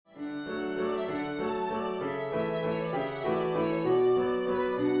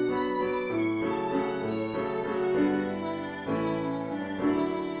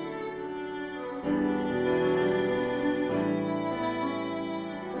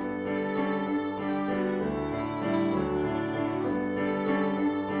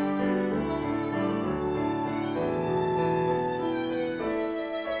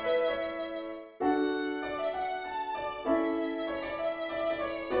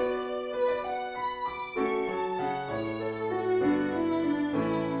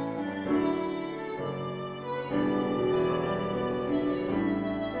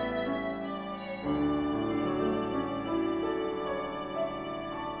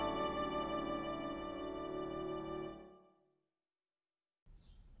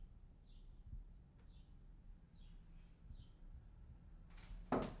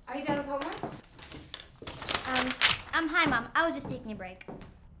Are you done with homework? Hi, Mom. I was just taking a break.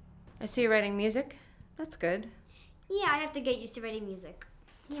 I see you're writing music. That's good. Yeah, I have to get used to writing music.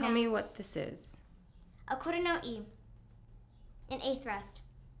 Tell me what this is. A quarter note E. An eighth rest.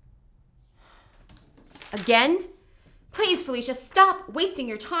 Again? Please, Felicia, stop wasting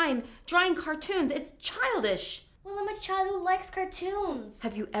your time drawing cartoons. It's childish. Well, I'm a child who likes cartoons.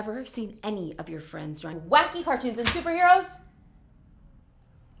 Have you ever seen any of your friends drawing wacky cartoons and superheroes?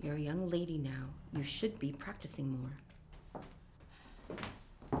 You're a young lady now. You should be practicing more.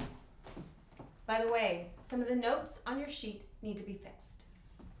 By the way, some of the notes on your sheet need to be fixed.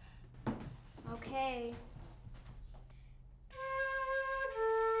 Okay.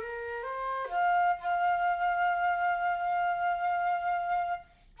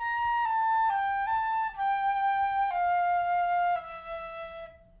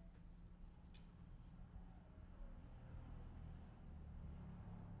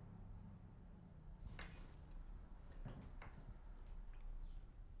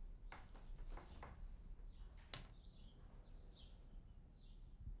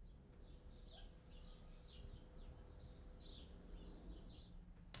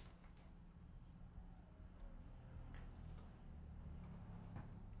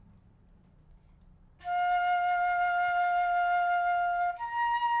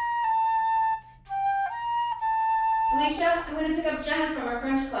 Felicia, I'm going to pick up Jenna from our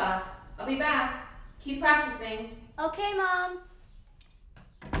French class. I'll be back. Keep practicing. Okay, Mom.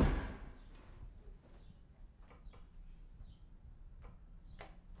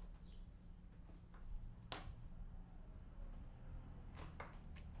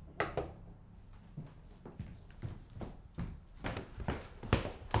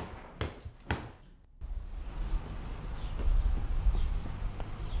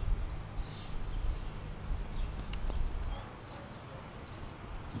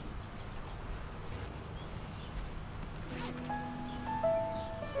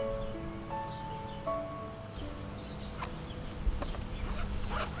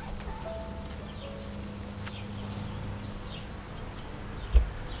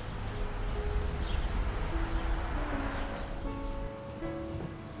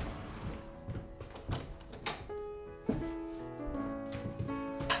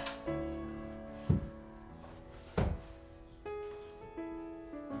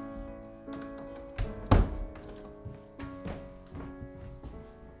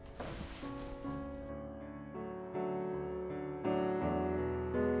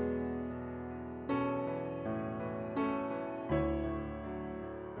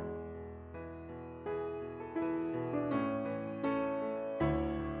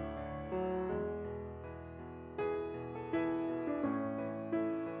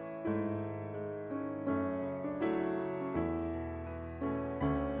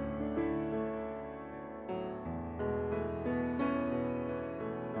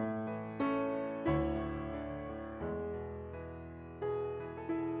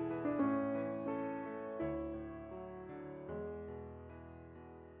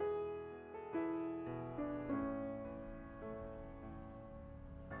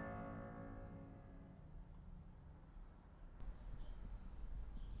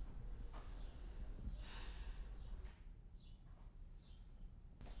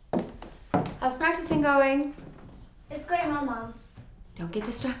 How's practicing going? It's going well, Mom. Don't get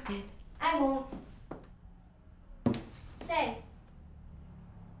distracted. I won't. Say,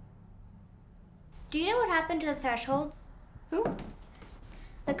 do you know what happened to the Thresholds? Who?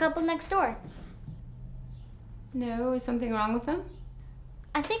 The couple next door. No, is something wrong with them?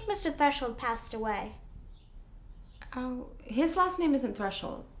 I think Mr. Threshold passed away. Oh, his last name isn't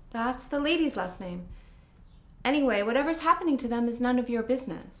Threshold. That's the lady's last name. Anyway, whatever's happening to them is none of your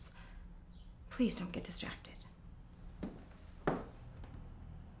business. Please don't get distracted.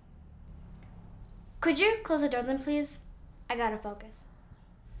 Could you close the door then, please? I gotta focus.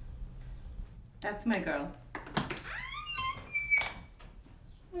 That's my girl.